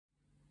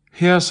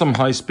Here are some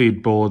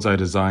high-speed boards I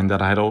designed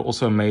that I had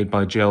also made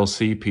by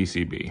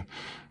JLCPCB.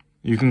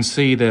 You can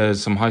see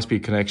there's some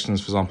high-speed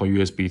connections, for example,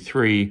 USB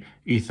 3,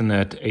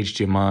 Ethernet,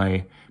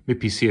 HDMI,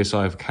 MIPI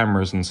CSI for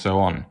cameras, and so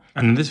on.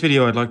 And in this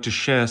video, I'd like to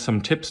share some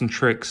tips and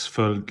tricks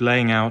for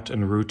laying out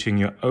and routing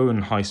your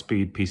own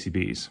high-speed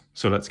PCBs.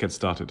 So let's get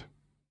started.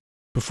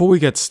 Before we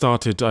get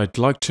started, I'd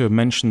like to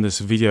mention this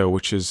video,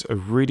 which is a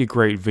really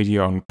great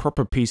video on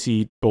proper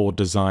PC board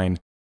design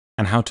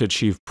and how to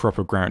achieve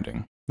proper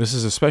grounding. This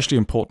is especially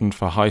important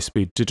for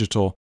high-speed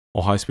digital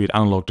or high-speed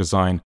analog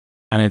design,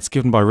 and it's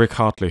given by Rick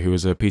Hartley, who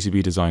is a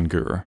PCB design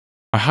guru.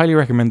 I highly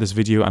recommend this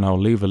video, and I'll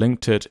leave a link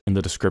to it in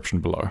the description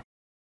below.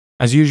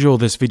 As usual,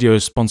 this video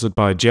is sponsored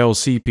by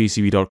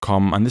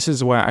JLCPCB.com, and this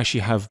is where I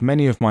actually have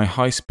many of my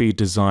high-speed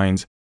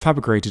designs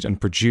fabricated and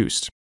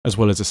produced, as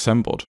well as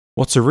assembled.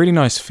 What's a really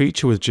nice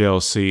feature with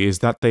JLC is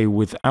that they,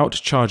 without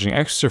charging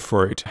extra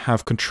for it,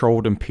 have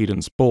controlled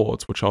impedance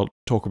boards, which I'll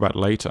talk about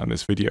later in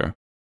this video.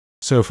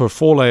 So for a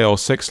 4-layer or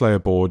 6-layer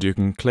board, you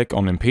can click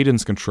on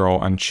impedance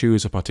control and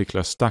choose a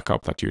particular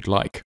stack-up that you'd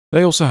like.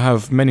 They also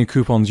have many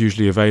coupons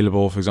usually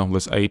available, for example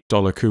this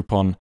 $8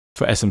 coupon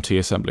for SMT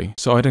assembly,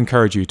 so I'd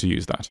encourage you to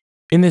use that.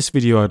 In this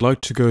video, I'd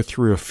like to go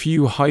through a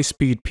few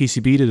high-speed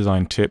PCB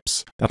design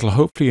tips that'll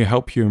hopefully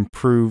help you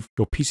improve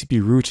your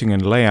PCB routing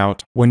and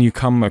layout when you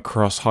come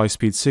across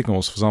high-speed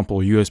signals, for example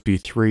USB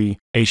 3,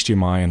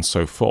 HDMI, and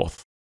so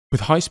forth.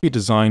 With high-speed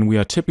design, we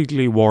are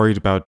typically worried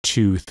about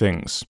two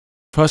things.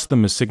 First of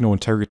them is signal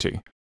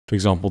integrity. For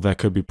example, there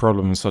could be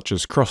problems such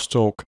as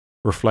crosstalk,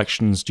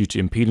 reflections due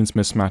to impedance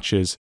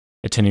mismatches,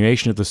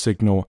 attenuation of the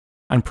signal,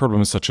 and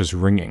problems such as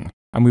ringing,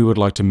 and we would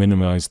like to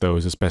minimize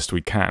those as best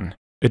we can.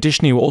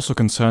 Additionally, we're also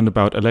concerned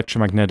about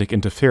electromagnetic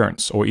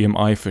interference, or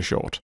EMI for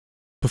short.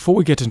 Before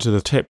we get into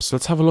the tips,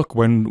 let's have a look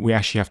when we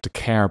actually have to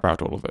care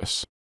about all of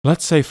this.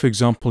 Let's say, for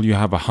example, you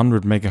have a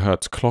 100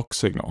 MHz clock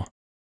signal.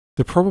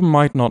 The problem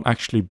might not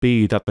actually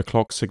be that the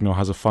clock signal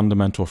has a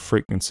fundamental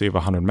frequency of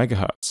 100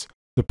 MHz.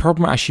 The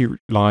problem actually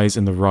lies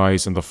in the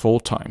rise and the fall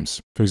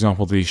times. For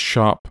example, these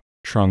sharp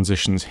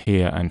transitions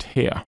here and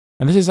here.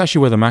 And this is actually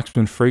where the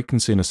maximum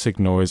frequency in a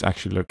signal is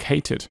actually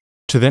located.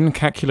 To then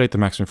calculate the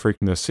maximum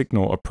frequency of the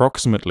signal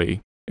approximately,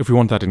 if we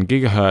want that in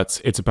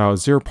gigahertz, it's about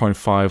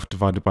 0.5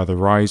 divided by the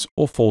rise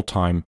or fall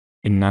time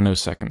in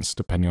nanoseconds,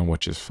 depending on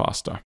which is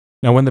faster.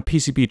 Now, when the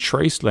PCB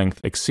trace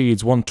length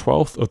exceeds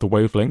 1/12 of the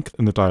wavelength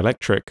in the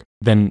dielectric,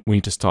 then we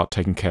need to start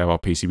taking care of our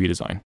PCB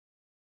design.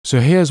 So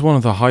here's one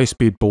of the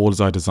high-speed boards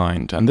I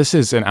designed, and this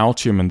is in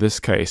Altium in this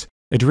case.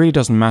 It really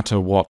doesn't matter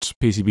what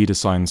PCB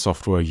design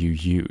software you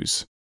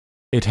use.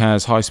 It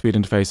has high-speed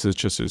interfaces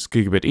such as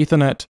Gigabit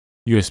Ethernet,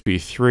 USB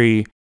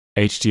 3,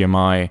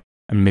 HDMI,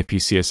 and MIPI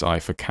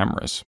CSI for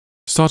cameras.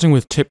 Starting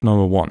with tip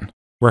number 1,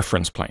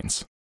 reference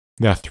planes.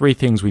 There are 3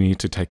 things we need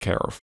to take care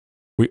of.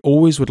 We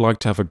always would like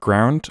to have a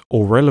ground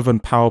or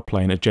relevant power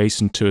plane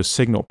adjacent to a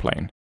signal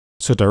plane.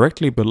 So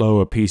directly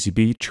below a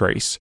PCB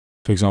trace,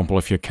 for example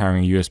if you're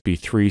carrying a USB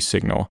 3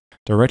 signal,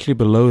 directly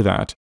below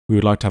that we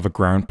would like to have a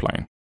ground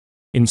plane.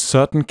 In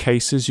certain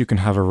cases you can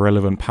have a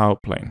relevant power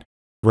plane.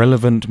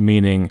 Relevant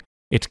meaning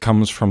it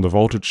comes from the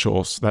voltage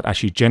source that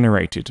actually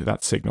generated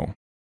that signal.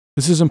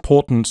 This is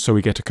important so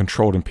we get a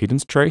controlled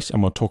impedance trace,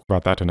 and we'll talk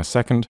about that in a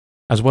second,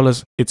 as well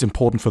as it's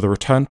important for the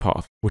return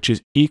path, which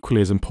is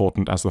equally as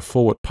important as the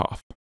forward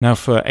path. Now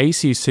for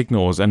AC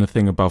signals,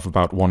 anything above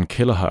about 1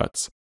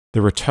 kHz,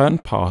 the return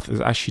path is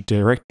actually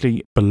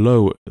directly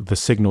below the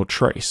signal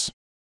trace.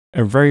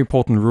 A very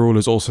important rule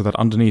is also that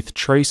underneath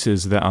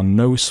traces there are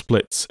no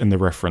splits in the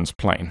reference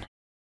plane.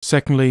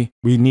 Secondly,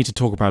 we need to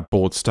talk about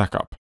board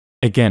stack-up.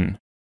 Again,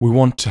 we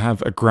want to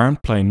have a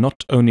ground plane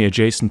not only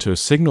adjacent to a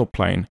signal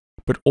plane,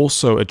 but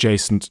also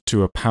adjacent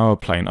to a power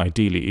plane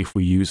ideally if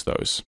we use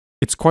those.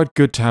 It's quite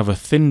good to have a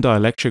thin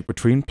dielectric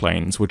between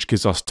planes, which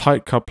gives us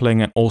tight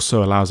coupling and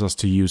also allows us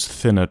to use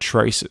thinner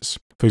traces.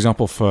 For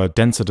example, for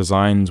denser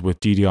designs with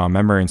DDR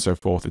memory and so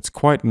forth, it's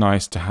quite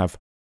nice to have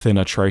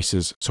thinner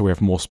traces so we have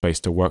more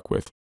space to work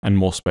with and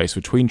more space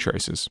between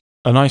traces.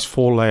 A nice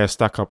 4-layer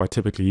stack-up I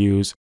typically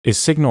use is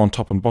signal on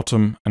top and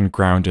bottom and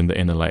ground in the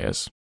inner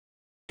layers.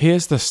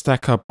 Here's the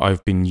stack-up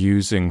I've been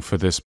using for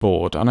this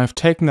board, and I've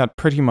taken that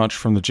pretty much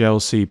from the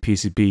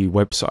JLCPCB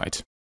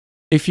website.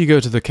 If you go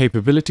to the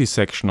capabilities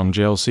section on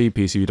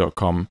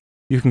JLCPCB.com,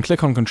 you can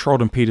click on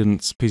Controlled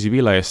Impedance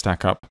PCB layer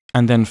stack-up,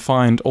 and then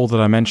find all the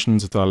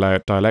dimensions of the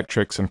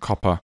dielectrics and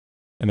copper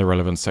in the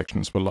relevant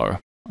sections below.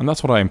 And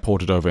that's what I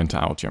imported over into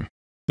Altium.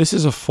 This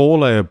is a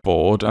 4-layer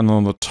board, and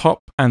on the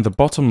top and the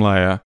bottom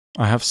layer,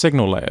 I have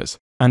signal layers.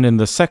 And in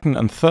the second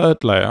and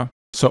third layer,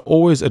 so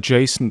always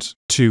adjacent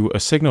to a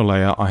signal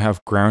layer, I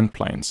have ground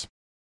planes.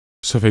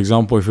 So for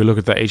example, if we look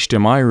at the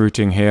HDMI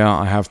routing here,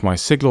 I have my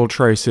signal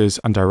traces,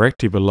 and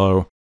directly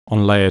below,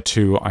 on layer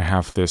 2, I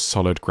have this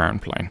solid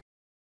ground plane.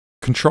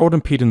 Controlled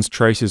impedance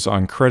traces are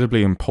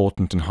incredibly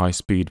important in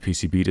high-speed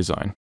PCB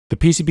design. The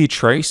PCB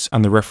trace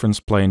and the reference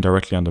plane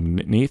directly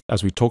underneath,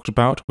 as we talked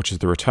about, which is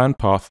the return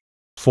path,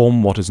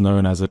 form what is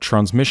known as a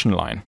transmission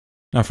line.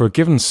 Now for a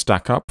given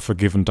stack-up, for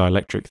given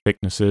dielectric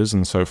thicknesses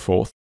and so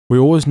forth, we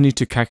always need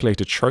to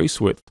calculate a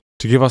trace width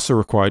to give us the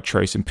required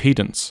trace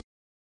impedance.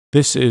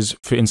 This is,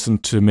 for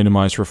instance, to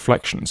minimize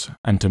reflections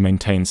and to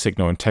maintain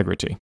signal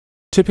integrity.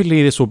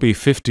 Typically, this will be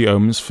 50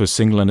 ohms for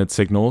single-ended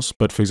signals,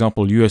 but for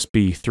example,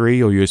 USB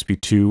 3 or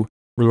USB 2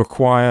 will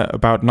require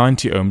about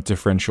 90 ohm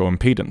differential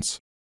impedance.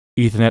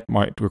 Ethernet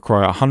might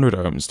require 100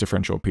 ohms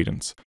differential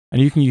impedance,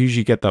 and you can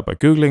usually get that by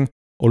Googling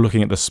or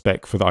looking at the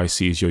spec for the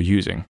ICs you're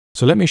using.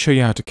 So let me show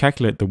you how to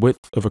calculate the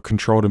width of a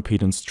controlled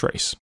impedance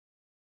trace.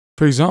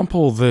 For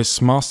example,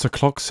 this master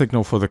clock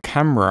signal for the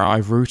camera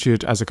I've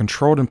routed as a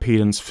controlled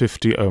impedance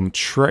 50 ohm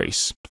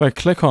trace. If I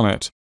click on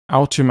it,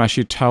 Altium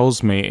actually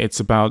tells me it's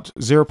about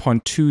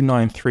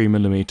 0.293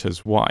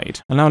 millimeters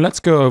wide. And now let's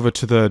go over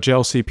to the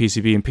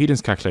JLCPCB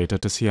impedance calculator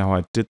to see how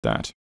I did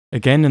that.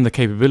 Again, in the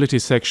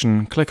capabilities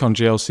section, click on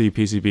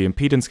JLCPCB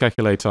impedance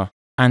calculator,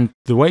 and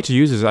the way to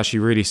use it is actually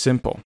really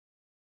simple.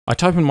 I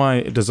type in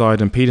my desired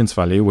impedance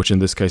value, which in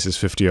this case is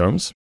 50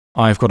 ohms.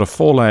 I've got a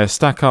 4-layer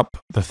stack up,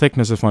 the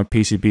thickness of my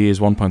PCB is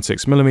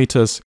 1.6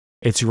 millimeters,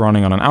 it's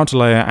running on an outer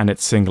layer and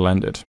it's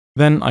single-ended.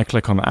 Then I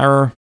click on the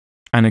arrow,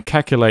 and it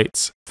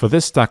calculates for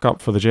this stack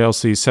up for the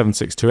JLC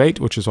 7628,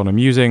 which is what I'm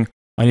using,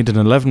 I need an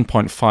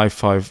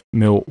 11.55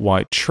 mil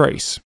wide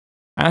trace.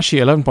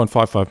 Actually,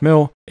 11.55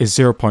 mil is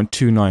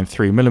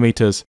 0.293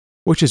 millimeters,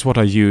 which is what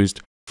I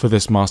used for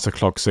this master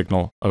clock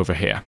signal over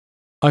here.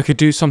 I could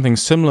do something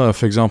similar,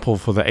 for example,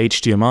 for the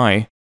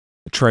HDMI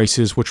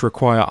traces, which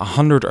require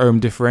 100 ohm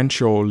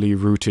differentially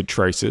routed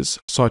traces.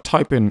 So I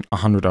type in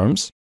 100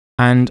 ohms,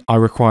 and I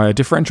require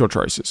differential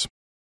traces.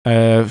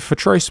 For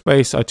trace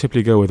space, I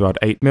typically go with about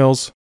 8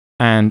 mils,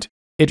 and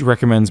it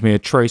recommends me a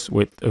trace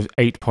width of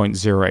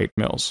 8.08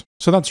 mils.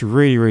 So that's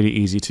really, really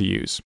easy to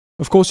use.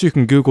 Of course, you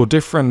can Google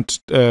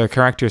different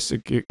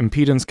characteristic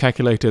impedance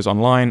calculators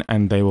online,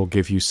 and they will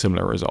give you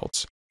similar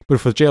results. But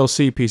for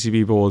JLC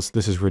PCB boards,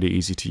 this is really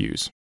easy to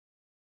use.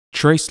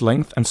 Trace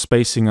length and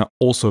spacing are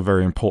also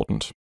very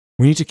important.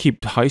 We need to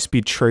keep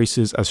high-speed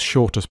traces as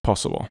short as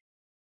possible.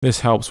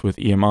 This helps with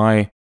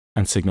EMI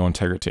and signal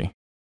integrity.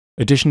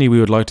 Additionally, we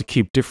would like to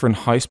keep different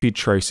high-speed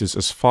traces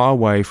as far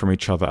away from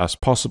each other as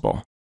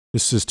possible.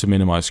 This is to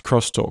minimize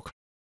crosstalk.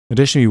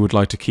 Additionally, we would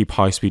like to keep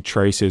high-speed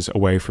traces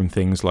away from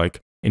things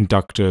like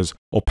inductors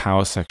or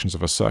power sections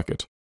of a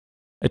circuit.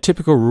 A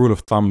typical rule of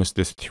thumb is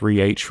this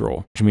 3H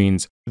rule, which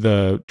means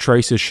the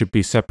traces should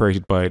be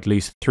separated by at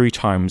least 3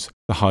 times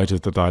the height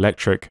of the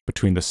dielectric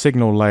between the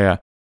signal layer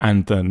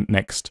and the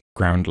next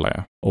ground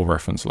layer or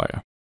reference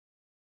layer.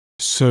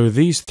 So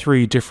these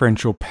 3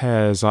 differential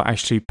pairs are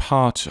actually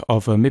part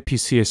of a MIPI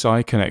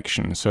CSI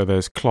connection, so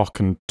there's clock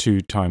and 2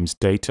 times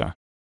data.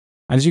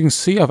 As you can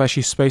see, I've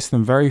actually spaced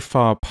them very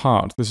far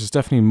apart. This is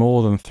definitely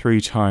more than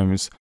 3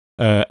 times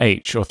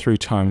H, or 3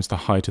 times the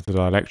height of the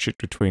dielectric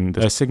between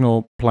the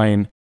signal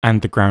plane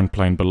and the ground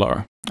plane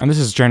below. And this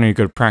is generally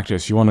good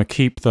practice. You want to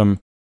keep them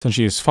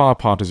essentially as far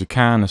apart as you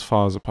can, as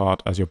far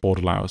apart as your board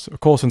allows.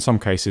 Of course, in some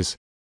cases,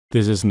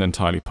 this isn't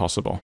entirely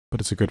possible, but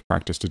it's a good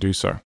practice to do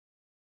so.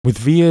 With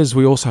vias,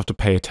 we also have to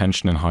pay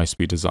attention in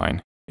high-speed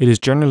design. It is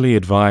generally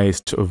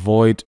advised to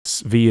avoid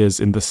vias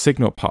in the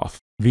signal path.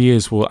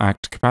 Vias will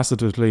act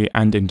capacitively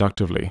and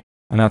inductively,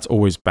 and that's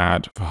always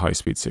bad for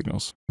high-speed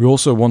signals. We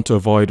also want to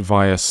avoid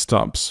via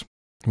stubs,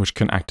 which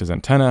can act as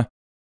antenna,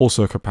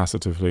 also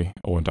capacitively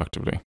or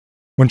inductively.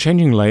 When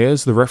changing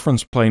layers, the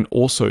reference plane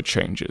also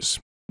changes,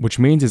 which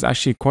means it's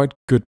actually quite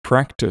good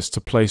practice to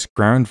place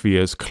ground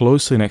vias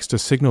closely next to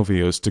signal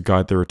vias to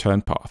guide the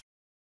return path.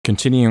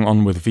 Continuing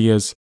on with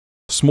vias,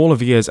 smaller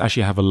vias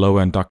actually have a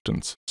lower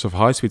inductance. So for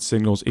high-speed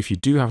signals, if you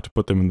do have to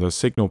put them in the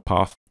signal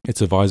path,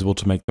 it's advisable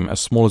to make them as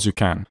small as you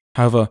can.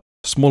 However,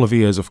 smaller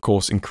vias, of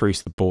course,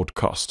 increase the board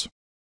cost.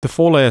 The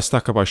 4-layer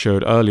stackup I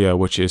showed earlier,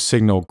 which is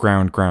signal,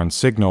 ground, ground,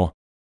 signal,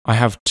 I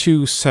have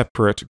 2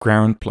 separate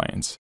ground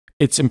planes.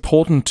 It's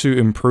important to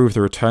improve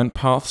the return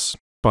paths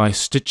by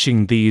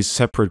stitching these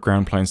separate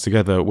ground planes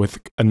together with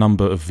a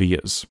number of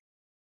vias.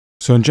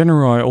 So in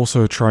general, I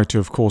also try to,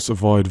 of course,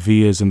 avoid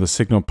vias in the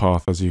signal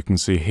path, as you can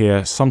see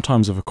here.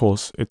 Sometimes, of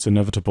course, it's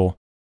inevitable.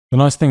 The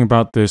nice thing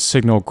about this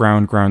signal,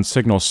 ground, ground,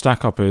 signal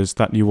stackup is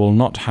that you will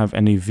not have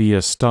any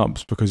via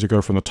stubs because you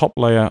go from the top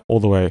layer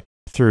all the way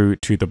through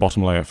to the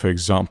bottom layer, for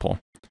example.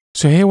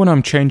 So here when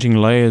I'm changing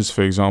layers,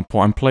 for example,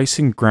 I'm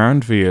placing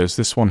ground vias,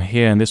 this one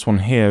here and this one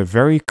here,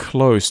 very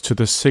close to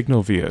the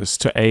signal vias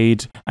to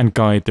aid and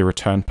guide the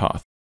return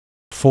path.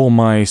 For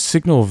my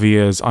signal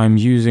vias, I'm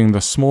using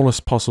the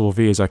smallest possible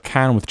vias I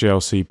can with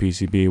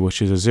JLCPCB,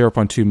 which is a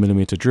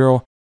 0.2mm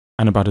drill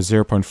and about a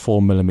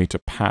 0.4mm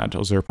pad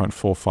or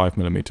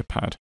 0.45mm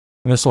pad.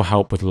 And this will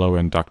help with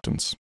lower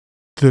inductance.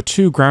 The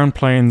 2 ground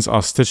planes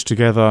are stitched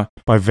together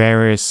by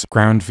various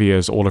ground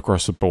vias all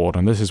across the board,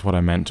 and this is what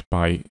I meant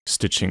by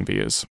stitching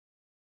vias.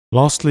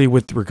 Lastly,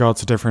 with regards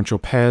to differential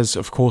pairs,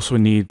 of course we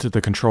need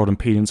the controlled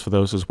impedance for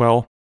those as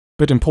well.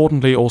 But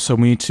importantly, also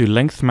we need to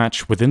length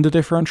match within the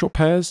differential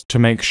pairs to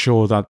make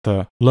sure that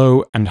the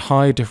low and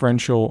high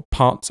differential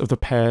parts of the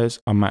pairs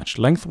are matched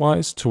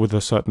lengthwise to with a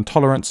certain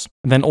tolerance.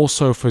 And then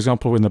also, for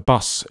example, in the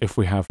bus, if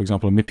we have, for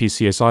example, a MIPI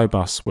CSI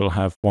bus, we'll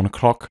have one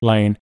clock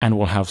lane and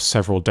we'll have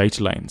several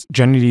data lanes.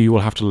 Generally, you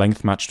will have to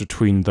length match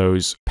between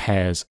those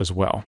pairs as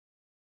well.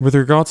 With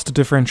regards to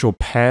differential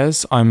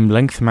pairs, I'm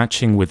length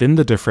matching within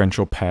the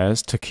differential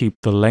pairs to keep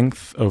the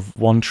length of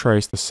one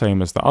trace the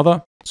same as the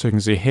other. So you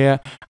can see here,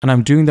 and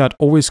I'm doing that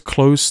always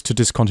close to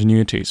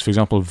discontinuities, for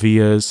example,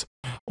 vias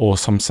or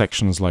some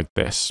sections like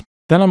this.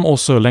 Then I'm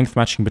also length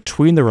matching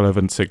between the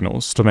relevant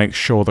signals to make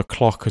sure the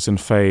clock is in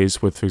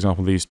phase with, for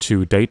example, these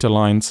two data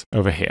lines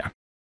over here.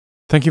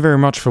 Thank you very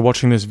much for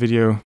watching this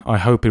video. I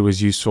hope it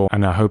was useful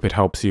and I hope it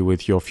helps you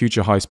with your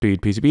future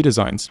high-speed PCB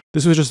designs.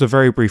 This was just a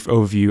very brief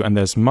overview and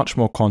there's much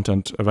more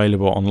content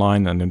available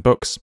online and in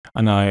books,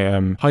 and I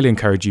highly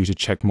encourage you to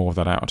check more of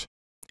that out.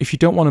 If you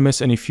don't want to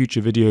miss any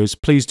future videos,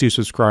 please do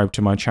subscribe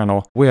to my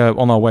channel. We're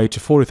on our way to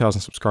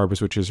 40,000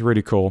 subscribers, which is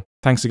really cool.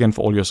 Thanks again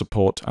for all your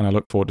support and I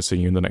look forward to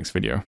seeing you in the next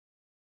video.